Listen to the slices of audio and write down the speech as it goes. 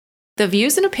The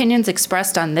views and opinions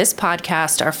expressed on this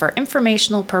podcast are for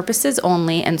informational purposes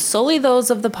only and solely those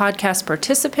of the podcast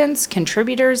participants,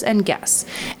 contributors, and guests,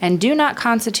 and do not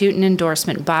constitute an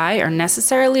endorsement by or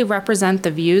necessarily represent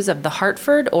the views of The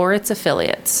Hartford or its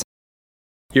affiliates.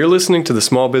 You're listening to the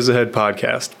Small Biz Ahead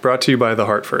podcast, brought to you by The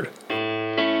Hartford.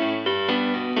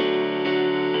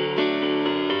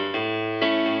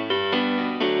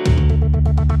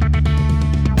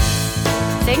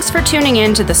 Thanks for tuning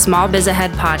in to the Small Biz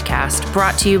Ahead podcast,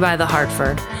 brought to you by The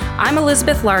Hartford. I'm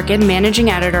Elizabeth Larkin, managing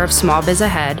editor of Small Biz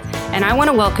Ahead, and I want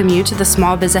to welcome you to the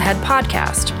Small Biz Ahead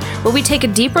podcast, where we take a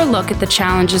deeper look at the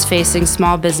challenges facing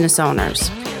small business owners.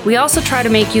 We also try to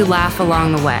make you laugh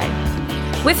along the way.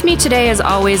 With me today, as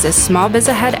always, is Small Biz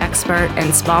Ahead expert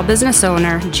and small business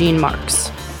owner, Gene Marks.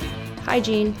 Hi,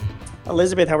 Gene.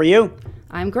 Elizabeth, how are you?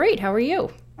 I'm great. How are you?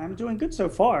 I'm doing good so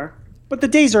far. But the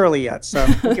day's early yet, so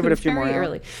we'll give it a few more hours. Very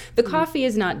early. The coffee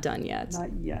is not done yet.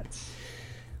 Not yet.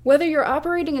 Whether you're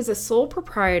operating as a sole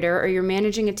proprietor or you're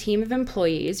managing a team of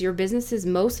employees, your business's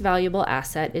most valuable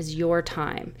asset is your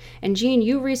time. And Gene,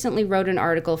 you recently wrote an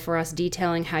article for us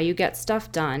detailing how you get stuff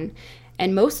done,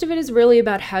 and most of it is really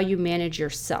about how you manage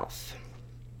yourself.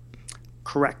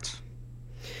 Correct.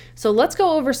 So let's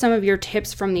go over some of your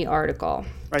tips from the article.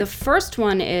 Right. The first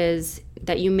one is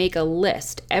that you make a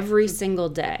list every single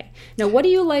day. Now, what do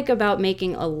you like about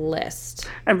making a list?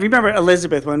 And remember,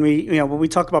 Elizabeth, when we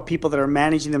talk about people that are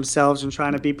managing themselves and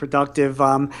trying to be productive,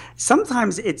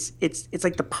 sometimes it's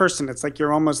like the person. It's like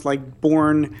you're almost like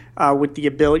born with the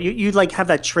ability. You like have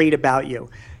that trait about you.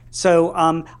 So,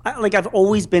 I've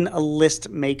always been a list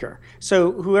maker.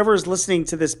 So whoever is listening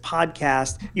to this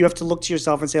podcast, you have to look to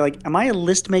yourself and say, like, am I a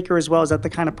list maker as well? Is that the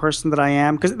kind of person that I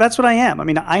am? Because that's what I am. I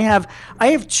mean, I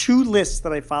have two lists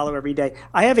that I follow every day.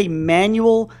 I have a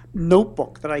manual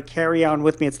notebook that I carry on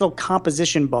with me. It's a little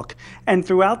composition book. And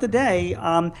throughout the day,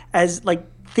 as like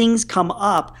things come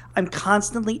up, I'm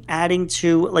constantly adding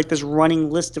to like this running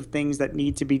list of things that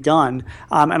need to be done.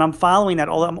 And I'm following that.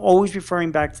 I'm always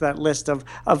referring back to that list of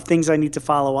things I need to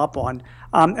follow up on.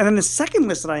 And then the second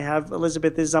list that I have,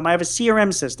 Elizabeth, is I have a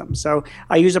CRM system. So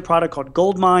I use a product called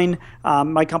Goldmine.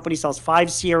 My company sells 5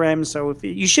 CRMs. So if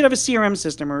you should have a CRM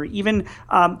system, or even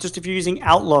just if you're using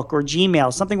Outlook or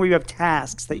Gmail, something where you have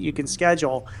tasks that you can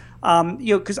schedule.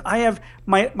 Because I have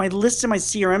my lists in my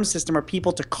CRM system are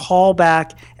people to call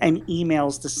back and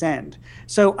emails to send.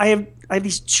 So I have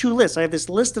these two lists. I have this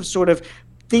list of sort of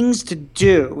things to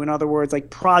do, in other words, like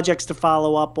projects to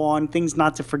follow up on, things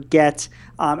not to forget.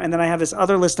 And then I have this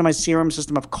other list in my CRM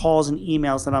system of calls and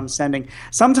emails that I'm sending.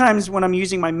 Sometimes when I'm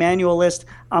using my manual list,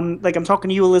 like I'm talking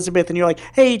to you, Elizabeth, and you're like,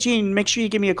 hey, Gene, make sure you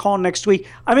give me a call next week.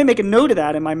 I may make a note of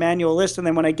that in my manual list, and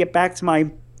then when I get back to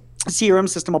my CRM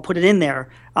system, I'll put it in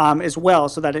there as well,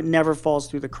 so that it never falls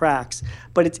through the cracks.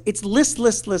 But it's list.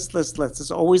 It's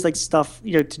always like stuff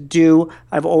to do.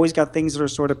 I've always got things that are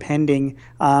sort of pending,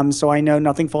 so I know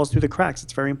nothing falls through the cracks.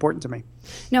 It's very important to me.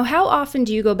 Now, how often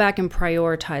do you go back and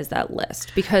prioritize that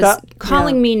list? Because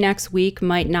calling me next week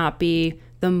might not be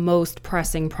the most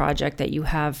pressing project that you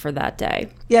have for that day?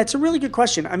 Yeah, it's a really good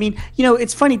question. I mean,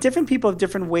 it's funny. Different people have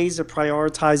different ways of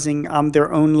prioritizing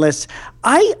their own lists.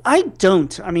 I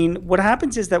don't. I mean, what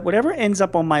happens is that whatever ends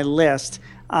up on my list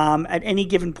at any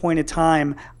given point in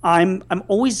time, I'm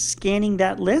always scanning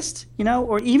that list,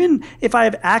 or even if I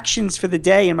have actions for the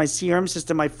day in my CRM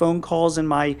system, my phone calls and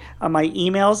my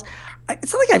emails,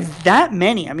 it's not like I have that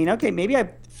many. I mean, okay, maybe I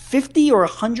have 50 or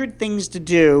 100 things to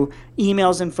do,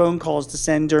 emails and phone calls to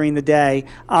send during the day.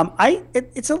 I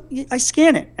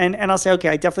scan it and I'll say, okay,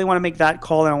 I definitely want to make that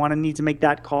call, and I need to make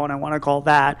that call, and I want to call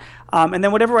that. And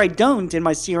then whatever I don't in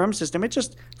my CRM system, it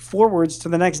just forwards to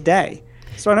the next day.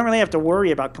 So I don't really have to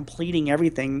worry about completing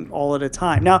everything all at a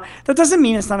time. Now, that doesn't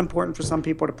mean it's not important for some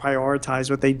people to prioritize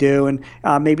what they do, and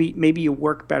maybe you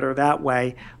work better that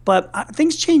way. But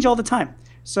things change all the time.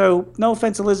 So no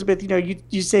offense, Elizabeth,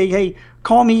 you say, hey,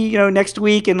 call me, next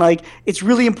week, and like it's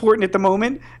really important at the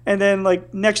moment, and then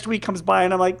like next week comes by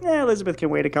and I'm like, Elizabeth can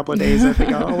wait a couple of days. I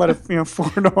think I'll let it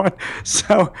forward on.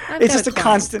 So it's just a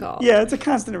constant, it's a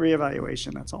constant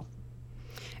reevaluation. That's all.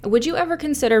 Would you ever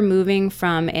consider moving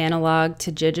from analog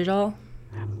to digital?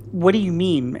 What do you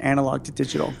mean, analog to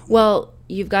digital? Well,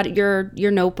 you've got your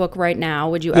notebook right now.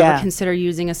 Would you ever consider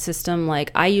using a system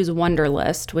like I use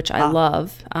Wunderlist, which I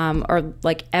love, or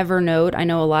like Evernote? I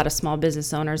know a lot of small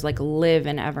business owners like live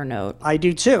in Evernote. I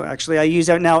do too, actually. I use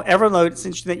it now. Evernote, it's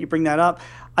interesting that you bring that up.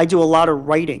 I do a lot of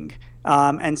writing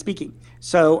and speaking.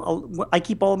 So I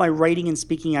keep all of my writing and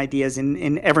speaking ideas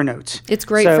in Evernote. It's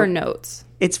great for notes.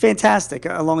 It's fantastic,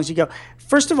 as long as you go.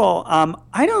 First of all,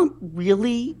 I don't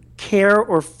really care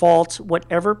or fault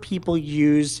whatever people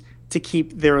use to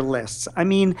keep their lists. I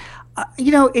mean,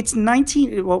 it's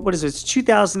what is it? It's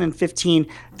 2015.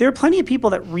 There are plenty of people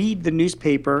that read the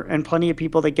newspaper and plenty of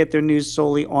people that get their news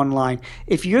solely online.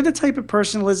 If you're the type of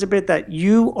person, Elizabeth, that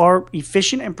you are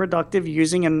efficient and productive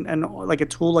using like a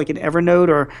tool like an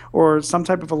Evernote or some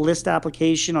type of a list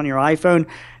application on your iPhone,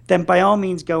 then by all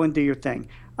means go and do your thing.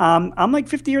 I'm like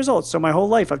 50 years old, so my whole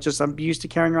life I'm used to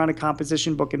carrying around a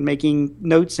composition book and making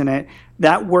notes in it.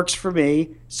 That works for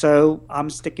me, so I'm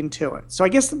sticking to it. So I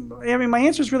guess, my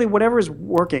answer is really whatever is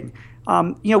working.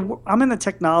 I'm in the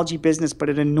technology business, but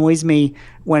it annoys me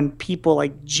when people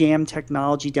like jam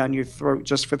technology down your throat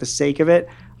just for the sake of it.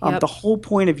 The whole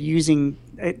point of using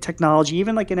technology,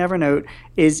 even like an Evernote,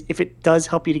 is if it does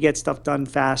help you to get stuff done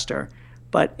faster.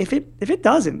 But if it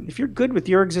doesn't, if you're good with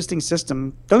your existing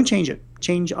system, don't change it.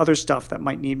 Change other stuff that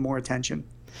might need more attention.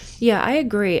 Yeah, I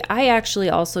agree. I actually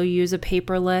also use a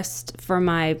paper list for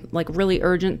my like really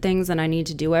urgent things that I need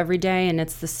to do every day. And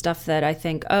it's the stuff that I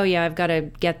think, oh yeah, I've got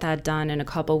to get that done in a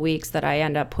couple weeks, that I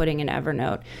end up putting in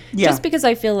Evernote. Yeah. Just because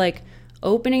I feel like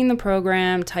opening the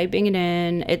program, typing it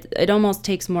in, it almost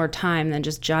takes more time than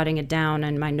just jotting it down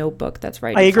in my notebook that's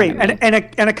right in front of me.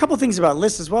 And a couple things about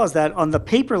lists as well is that on the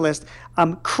paper list,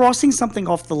 crossing something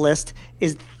off the list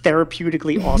is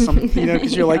therapeutically awesome,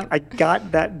 because you're like, I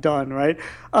got that done, right?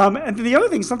 And the other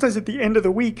thing, sometimes at the end of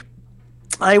the week,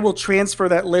 I will transfer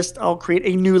that list. I'll create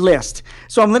a new list.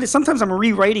 So sometimes I'm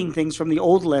rewriting things from the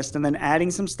old list and then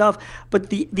adding some stuff. But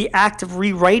the act of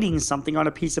rewriting something on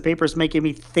a piece of paper is making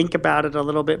me think about it a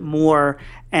little bit more.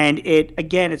 And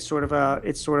it's sort of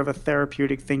a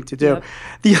therapeutic thing to do. Yep.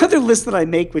 The other list that I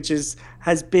make, which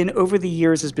has been over the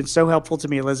years, has been so helpful to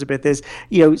me, Elizabeth, is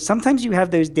sometimes you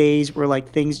have those days where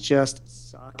like things just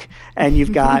suck, and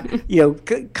you've got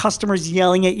customers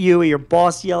yelling at you, or your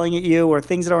boss yelling at you, or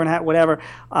things that aren't whatever.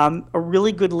 A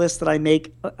really good list that I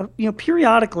make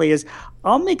periodically is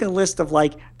I'll make a list of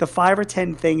like the 5 or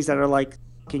 10 things that are like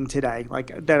sucking today,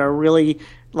 like that are really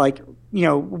like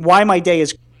why my day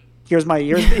is.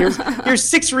 Here's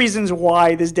 6 reasons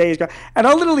why this day is going. And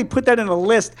I'll literally put that in a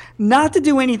list, not to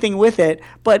do anything with it,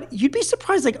 but you'd be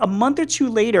surprised, like a month or two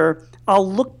later, I'll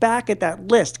look back at that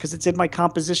list because it's in my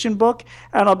composition book,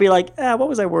 and I'll be like, what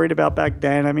was I worried about back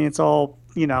then? I mean, it's all,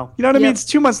 you know what I mean? It's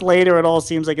 2 months later. It all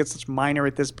seems like it's such minor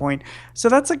at this point. So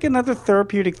that's like another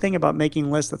therapeutic thing about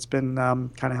making lists that's been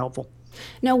kind of helpful.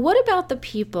 Now, what about the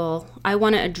people? I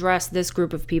want to address this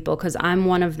group of people because I'm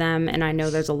one of them, and I know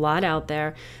there's a lot out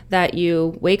there that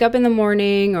you wake up in the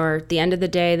morning or at the end of the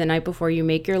day, the night before, you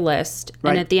make your list.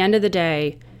 Right. And at the end of the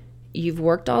day, you've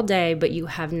worked all day, but you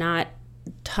have not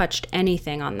touched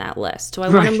anything on that list. So I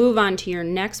want to move on to your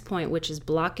next point, which is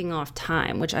blocking off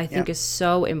time, which I think is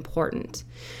so important.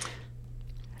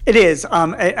 It is,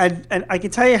 and I can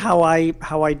tell you how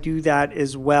I do that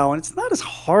as well, and it's not as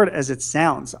hard as it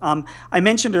sounds. I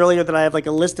mentioned earlier that I have like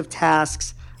a list of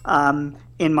tasks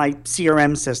in my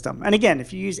CRM system, and again,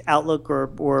 if you use Outlook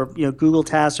or Google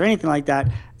Tasks or anything like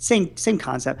that, same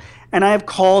concept. And I have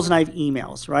calls and I have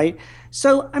emails, right?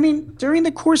 So I mean, during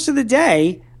the course of the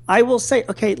day, I will say,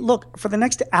 okay, look, for the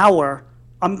next hour,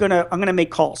 I'm gonna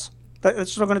make calls.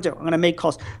 That's what I'm going to do. I'm going to make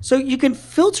calls. So you can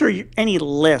filter any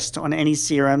list on any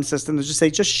CRM system to just say,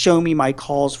 just show me my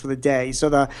calls for the day. So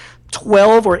the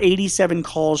 12 or 87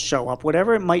 calls show up,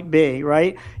 whatever it might be,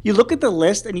 right? You look at the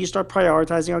list and you start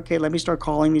prioritizing, okay, let me start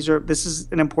calling. This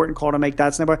is an important call to make.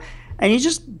 That's an important, and you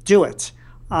just do it.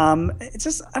 It's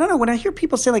just, I don't know, when I hear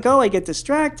people say like, oh, I get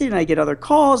distracted and I get other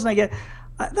calls and I get,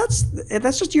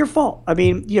 that's just your fault. I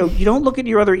mean, you don't look at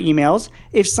your other emails.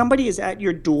 If somebody is at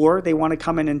your door, they want to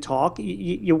come in and talk,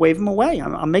 you wave them away.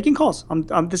 I'm making calls.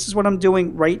 This is what I'm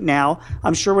doing right now.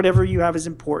 I'm sure whatever you have is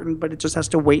important, but it just has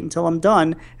to wait until I'm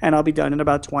done, and I'll be done in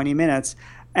about 20 minutes.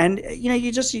 And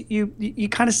you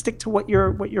kind of stick to what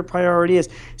your priority is.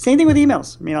 Same thing with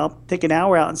emails. I mean, I'll take an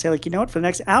hour out and say like, you know what, for the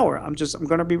next hour, I'm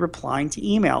going to be replying to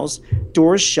emails,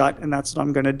 doors shut, and that's what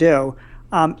I'm going to do.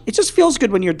 It just feels good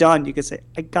when you're done. You can say,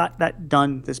 I got that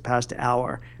done this past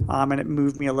hour, and it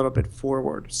moved me a little bit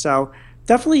forward. So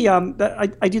definitely,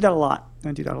 I do that a lot.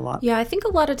 Yeah, I think a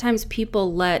lot of times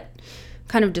people let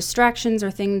kind of distractions or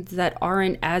things that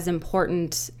aren't as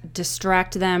important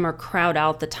distract them or crowd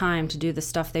out the time to do the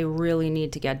stuff they really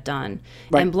need to get done.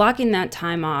 Right. And blocking that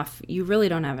time off, you really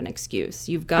don't have an excuse.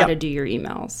 You've got to do your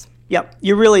emails. Yep,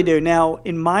 you really do. Now,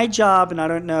 in my job, and I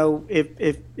don't know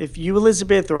if you,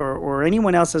 Elizabeth, or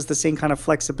anyone else has the same kind of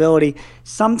flexibility,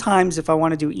 sometimes if I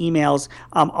want to do emails,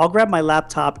 I'll grab my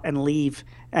laptop and leave,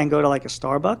 and go to like a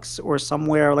Starbucks or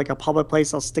somewhere like a public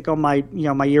place. I'll stick on my,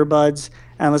 my earbuds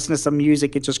and listen to some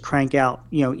music and just crank out,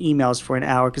 emails for an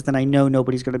hour, because then I know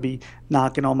nobody's going to be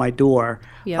knocking on my door.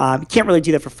 Yep. You can't really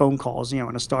do that for phone calls, in a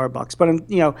Starbucks.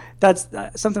 But, that's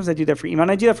sometimes I do that for email,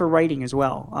 and I do that for writing as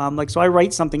well. So I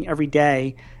write something every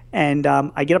day, and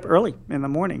I get up early in the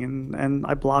morning and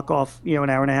I block off, an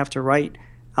hour and a half to write.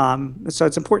 So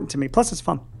it's important to me. Plus, it's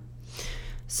fun.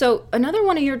 So another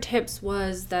one of your tips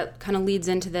was that kind of leads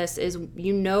into this is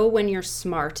when you're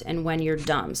smart and when you're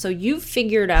dumb. So you've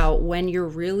figured out when you're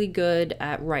really good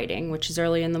at writing, which is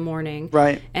early in the morning.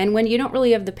 Right. And when you don't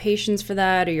really have the patience for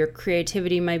that, or your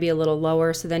creativity might be a little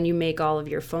lower, so then you make all of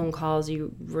your phone calls,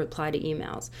 you reply to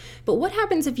emails. But what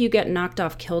happens if you get knocked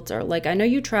off kilter? Like, I know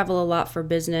you travel a lot for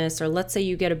business, or let's say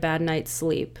you get a bad night's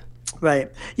sleep.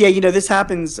 Right. Yeah. This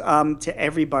happens to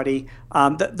everybody.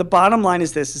 The bottom line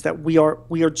is this: is that we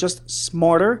are just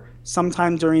smarter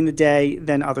sometime during the day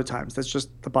than other times. That's just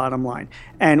the bottom line.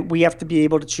 And we have to be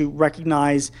able to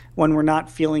recognize when we're not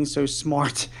feeling so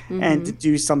smart and to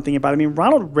do something about it. I mean,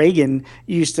 Ronald Reagan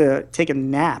used to take a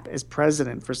nap as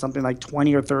president for something like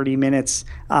 20 or 30 minutes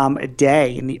a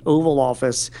day in the Oval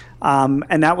Office.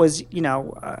 And that was,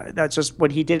 that's just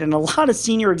what he did. And a lot of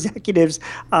senior executives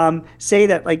say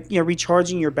that,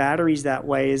 recharging your batteries that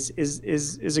way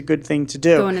is a good thing to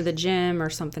do. Going to the gym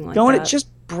or something like that. Just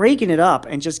breaking it up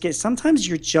and sometimes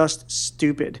you're just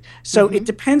stupid. So it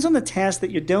depends on the task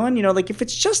that you're doing. If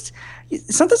it's just,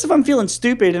 sometimes if I'm feeling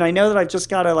stupid and I know that I've just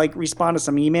got to respond to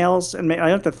some emails and I don't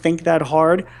have to think that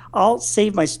hard, I'll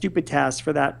save my stupid tasks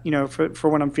for that, for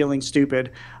when I'm feeling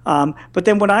stupid. But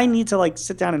then when I need to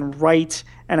sit down and write,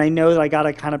 and I know that I got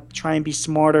to kind of try and be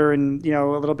smarter and, a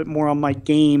little bit more on my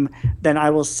game, then I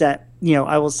will set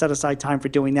aside time for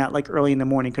doing that early in the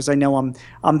morning, because I know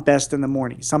I'm best in the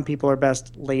morning. Some people are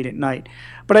best late at night.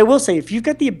 But I will say, if you've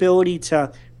got the ability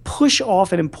to push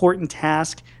off an important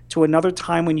task to another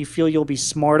time when you feel you'll be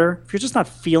smarter, if you're just not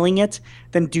feeling it,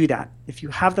 then do that. If you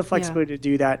have the flexibility to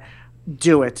do that,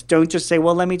 do it. Don't just say,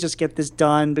 well, let me just get this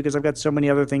done because I've got so many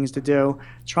other things to do.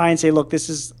 Try and say, look,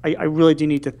 I really do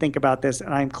need to think about this,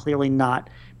 and I'm clearly not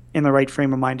in the right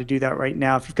frame of mind to do that right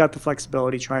now. If you've got the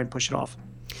flexibility, try and push it off.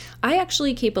 I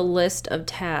actually keep a list of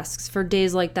tasks for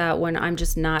days like that when I'm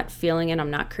just not feeling it.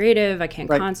 I'm not creative. I can't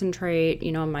concentrate.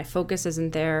 My focus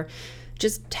isn't there.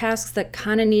 Just tasks that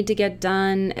kind of need to get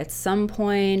done at some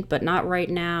point, but not right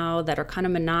now, that are kind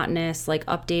of monotonous, like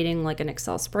updating an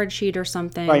Excel spreadsheet or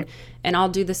something. Right. And I'll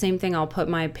do the same thing. I'll put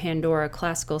my Pandora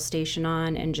classical station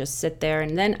on and just sit there.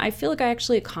 And then I feel like I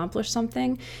actually accomplished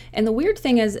something. And the weird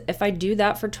thing is, if I do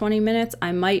that for 20 minutes,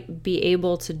 I might be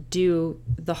able to do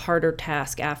the harder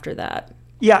task after that.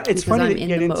 Yeah, it's funny that you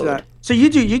get into that. So you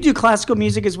do classical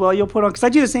music as well. You'll put on, because I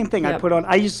do the same thing. Yep.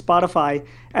 I use Spotify,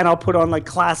 and I'll put on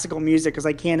classical music because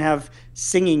I can't have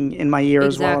singing in my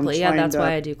ears while I'm trying to. Exactly. Yeah, that's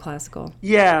why I do classical.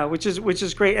 Yeah, which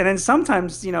is great. And then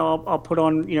sometimes I'll put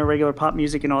on regular pop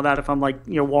music and all that if I'm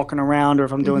walking around, or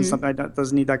if I'm doing something that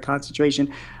doesn't need that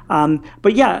concentration.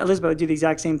 But yeah, Elizabeth, I do the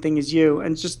exact same thing as you.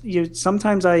 And just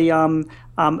sometimes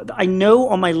I know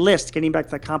on my list, getting back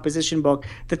to that composition book,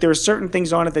 that there are certain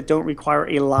things on it that don't require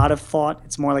a lot of thought.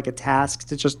 It's more like a task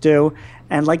to just do.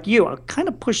 And like you, I'll kind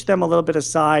of push them a little bit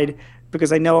aside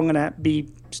because I know I'm going to be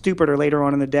stupider later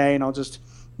on in the day, and I'll just,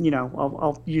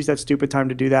 I'll use that stupid time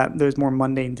to do those more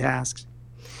mundane tasks.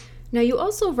 Now, you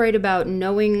also write about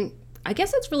knowing, I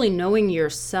guess it's really knowing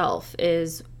yourself,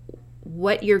 is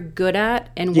what you're good at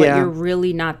and what you're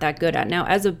really not that good at. Now,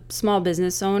 as a small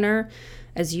business owner,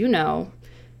 as you know,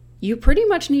 you pretty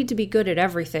much need to be good at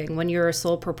everything when you're a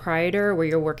sole proprietor, where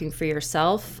you're working for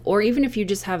yourself, or even if you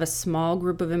just have a small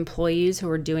group of employees who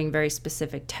are doing very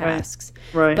specific tasks.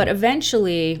 Right. But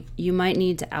eventually, you might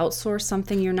need to outsource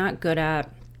something you're not good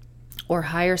at or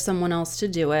hire someone else to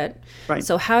do it. Right.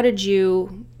 So how did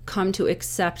you come to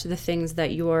accept the things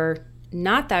that you're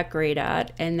not that great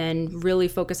at, and then really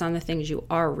focus on the things you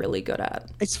are really good at?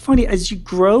 It's funny, as you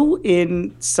grow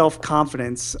in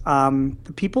self-confidence,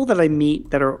 the people that I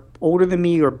meet that are older than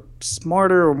me or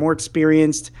smarter or more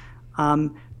experienced,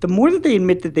 the more that they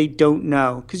admit that they don't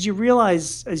know, because you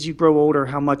realize as you grow older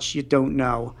how much you don't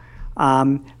know,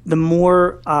 the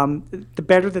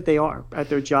better that they are at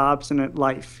their jobs and at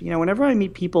life. Whenever I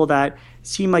meet people that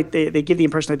seem like they give the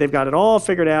impression that they've got it all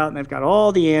figured out and they've got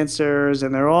all the answers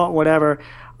and they're all whatever,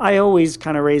 I always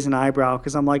kind of raise an eyebrow,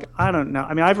 because I'm like, I don't know.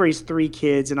 I mean, I've raised 3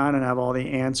 kids and I don't have all the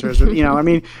answers.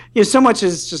 So much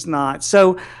is just not.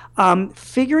 So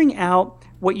figuring out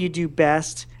what you do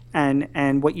best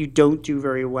and what you don't do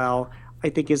very well, I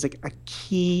think is a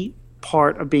key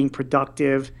part of being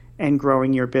productive and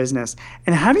growing your business.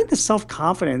 And having the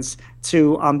self-confidence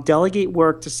to delegate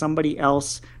work to somebody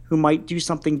else who might do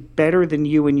something better than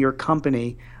you in your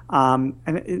company, and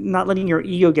not letting your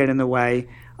ego get in the way,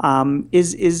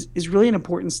 is really an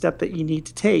important step that you need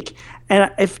to take. And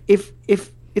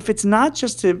if it's not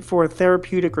just for a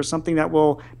therapeutic or something that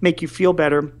will make you feel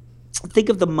better, think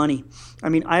of the money. I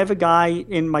mean, I have a guy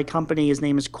in my company, his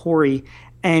name is Corey,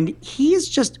 and he is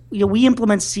just, we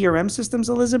implement CRM systems,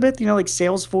 Elizabeth, like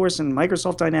Salesforce and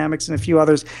Microsoft Dynamics and a few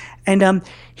others. And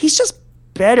he's just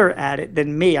better at it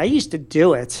than me. I used to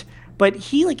do it, but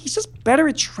he's just better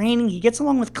at training. He gets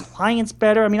along with clients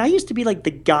better. I mean, I used to be like the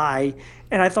guy,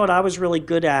 and I thought I was really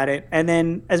good at it. And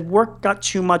then as work got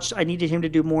too much, I needed him to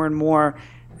do more and more.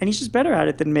 And he's just better at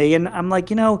it than me. And I'm like,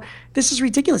 this is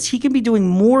ridiculous. He can be doing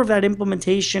more of that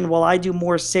implementation while I do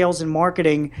more sales and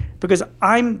marketing because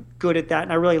I'm good at that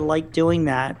and I really like doing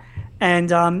that.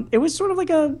 And it was sort of like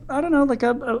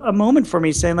a moment for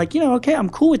me saying okay,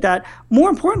 I'm cool with that. More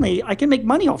importantly, I can make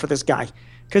money off of this guy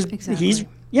because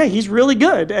he's really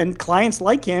good and clients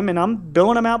like him and I'm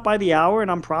billing him out by the hour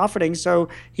and I'm profiting. So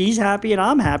he's happy and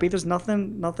I'm happy. There's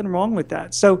nothing wrong with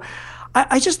that. So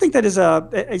I just think that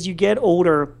as you get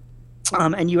older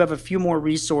and you have a few more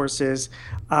resources,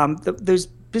 those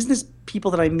business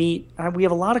people that I meet, we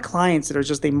have a lot of clients that are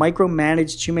they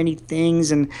micromanage too many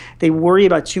things and they worry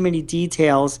about too many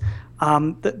details.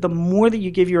 The more that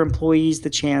you give your employees the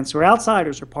chance, or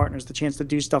outsiders or partners, the chance to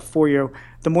do stuff for you,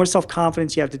 the more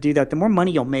self-confidence you have to do that, the more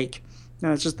money you'll make.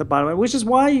 It's just the bottom line, which is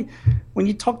why when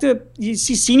you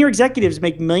see senior executives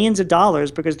make millions of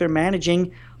dollars because they're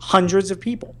managing hundreds of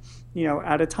people,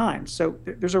 at a time. So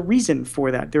there's a reason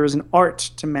for that. There is an art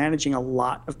to managing a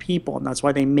lot of people, and that's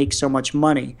why they make so much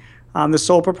money. The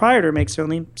sole proprietor makes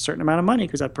only a certain amount of money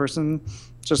because that person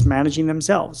just managing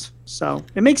themselves. So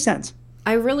it makes sense.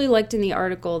 I really liked in the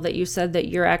article that you said that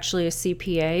you're actually a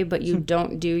CPA, but you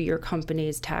don't do your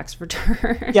company's tax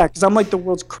return. Yeah, because I'm like the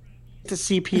world's the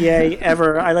CPA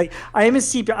ever. I am a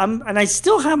CPA, and I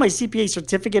still have my CPA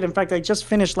certificate. In fact, I just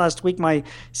finished last week my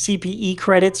CPE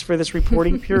credits for this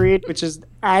reporting period, which is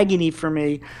agony for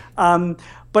me.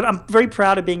 But I'm very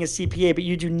proud of being a CPA, but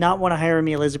you do not want to hire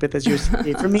me, Elizabeth, as your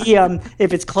CPA. For me,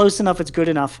 if it's close enough, it's good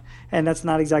enough. And that's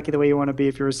not exactly the way you want to be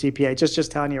if you're a CPA,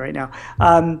 just telling you right now.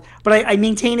 But I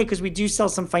maintain it because we do sell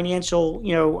some financial,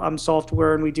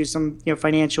 software, and we do some,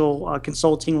 financial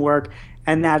consulting work.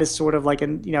 And that is sort of like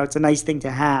it's a nice thing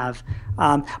to have.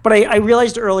 But I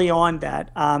realized early on that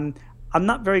I'm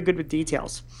not very good with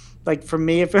details. Like for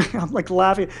me, if I'm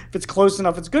laughing, if it's close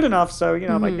enough, it's good enough. So,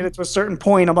 if I get it to a certain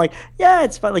point, I'm like, yeah,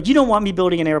 it's fine. You don't want me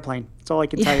building an airplane. That's all I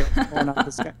can tell you. I'm not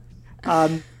this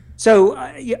guy. So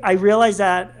I realized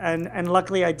that, and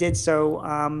luckily I did. So,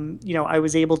 I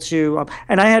was able to,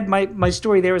 and I had my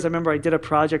story there is I remember I did a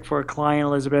project for a client,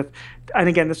 Elizabeth. And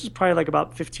again, this was probably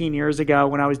about 15 years ago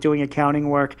when I was doing accounting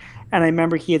work. And I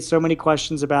remember he had so many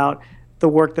questions about the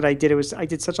work that I did. I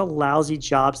did such a lousy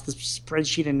job, the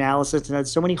spreadsheet analysis, and had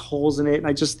so many holes in it. And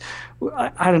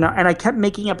I don't know. And I kept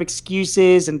making up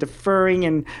excuses and deferring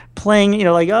and playing,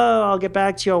 I'll get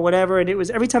back to you or whatever. And it was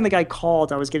every time the guy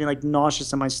called, I was getting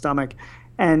nauseous in my stomach.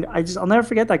 And I'll never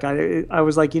forget that guy. I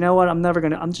was like, you know what?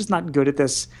 I'm just not good at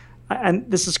this. And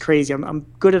this is crazy. I'm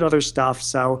good at other stuff.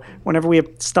 So whenever we have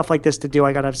stuff like this to do,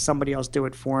 I got to have somebody else do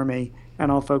it for me.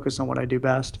 And I'll focus on what I do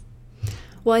best.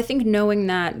 Well, I think knowing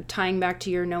that, tying back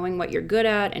to your knowing what you're good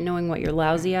at and knowing what you're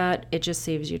lousy at, it just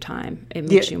saves you time. It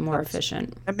makes you more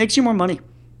efficient. It makes you more money.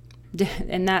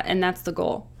 And that's the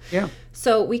goal. Yeah.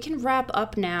 So we can wrap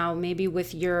up now maybe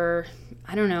with your,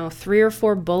 3 or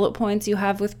 4 bullet points you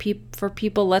have for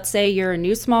people. Let's say you're a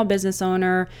new small business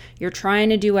owner, you're trying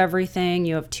to do everything,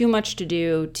 you have too much to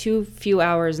do, too few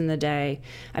hours in the day.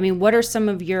 I mean, what are some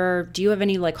of do you have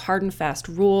any hard and fast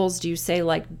rules? Do you say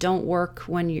don't work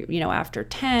when after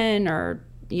 10, or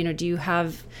do you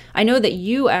have, I know that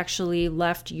you actually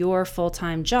left your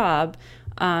full-time job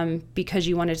because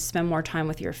you wanted to spend more time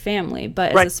with your family.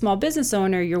 But as a small business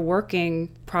owner, you're working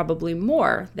probably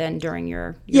more than during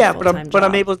your full-time job. But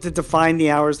I'm able to define the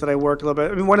hours that I work a little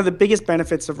bit. I mean, one of the biggest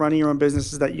benefits of running your own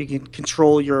business is that you can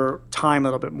control your time a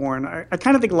little bit more. And I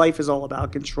kind of think life is all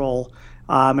about control,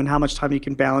 and how much time you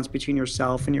can balance between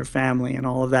yourself and your family and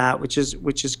all of that, which is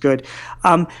good.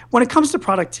 When it comes to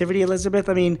productivity, Elizabeth,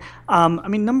 I mean,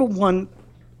 number one,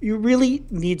 you really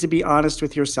need to be honest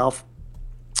with yourself.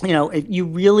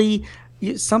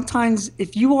 Sometimes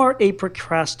if you are a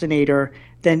procrastinator,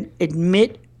 then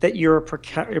admit that you're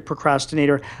a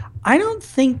procrastinator. I don't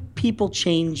think people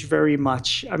change very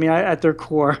much. I mean, at their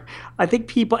core, I think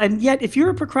people, and yet if you're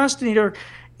a procrastinator,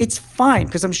 it's fine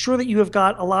because I'm sure that you have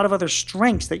got a lot of other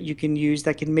strengths that you can use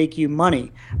that can make you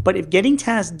money. But if getting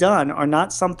tasks done are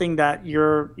not something that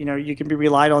you can be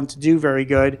relied on to do very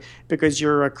good because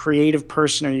you're a creative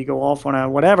person or you go off on a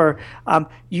whatever,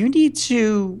 you need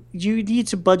to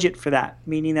budget for that,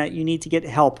 meaning that you need to get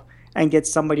help and get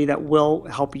somebody that will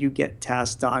help you get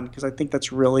tasks done, because I think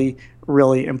that's really,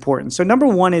 really important. So number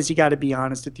one is you got to be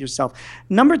honest with yourself.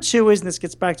 Number two is, and this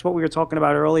gets back to what we were talking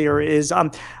about earlier, is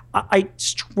I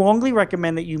strongly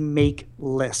recommend that you make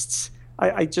lists.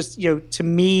 I just, to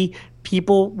me,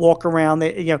 people walk around,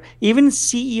 even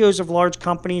CEOs of large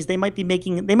companies, they might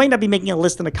not be making a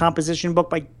list in a composition book,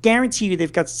 but I guarantee you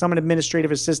they've got some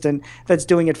administrative assistant that's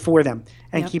doing it for them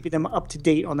and keeping them up to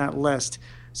date on that list.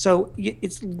 So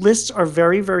lists are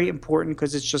very, very important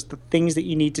because it's just the things that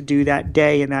you need to do that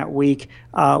day and that week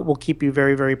will keep you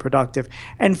very, very productive.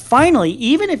 And finally,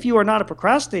 even if you are not a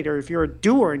procrastinator, if you're a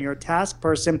doer and you're a task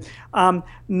person,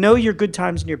 know your good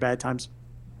times and your bad times.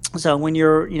 So when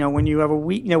when you have a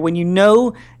week, when you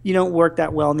don't work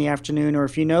that well in the afternoon, or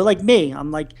if like me,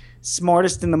 I'm like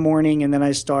smartest in the morning and then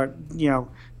I start,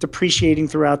 depreciating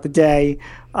throughout the day,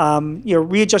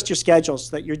 readjust your schedule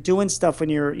so that you're doing stuff when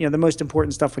you're, the most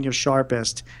important stuff when you're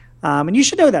sharpest. And you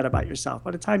should know that about yourself.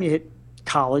 By the time you hit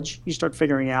college, you start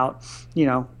figuring out,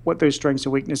 what those strengths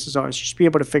and weaknesses are. So you should be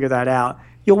able to figure that out.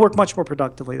 You'll work much more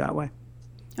productively that way.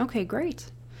 Okay, great.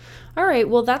 All right.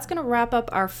 Well, that's going to wrap up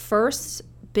our first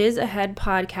Biz Ahead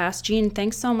podcast. Gene,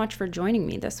 thanks so much for joining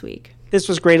me this week. This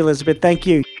was great, Elizabeth. Thank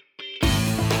you.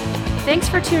 Thanks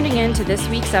for tuning in to this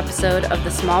week's episode of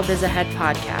the Small Biz Ahead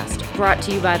podcast, brought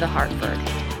to you by The Hartford.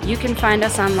 You can find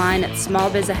us online at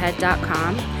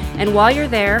smallbizahead.com, and while you're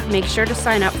there, make sure to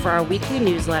sign up for our weekly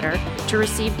newsletter to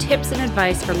receive tips and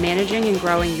advice for managing and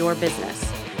growing your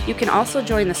business. You can also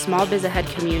join the Small Biz Ahead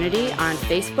community on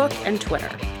Facebook and Twitter.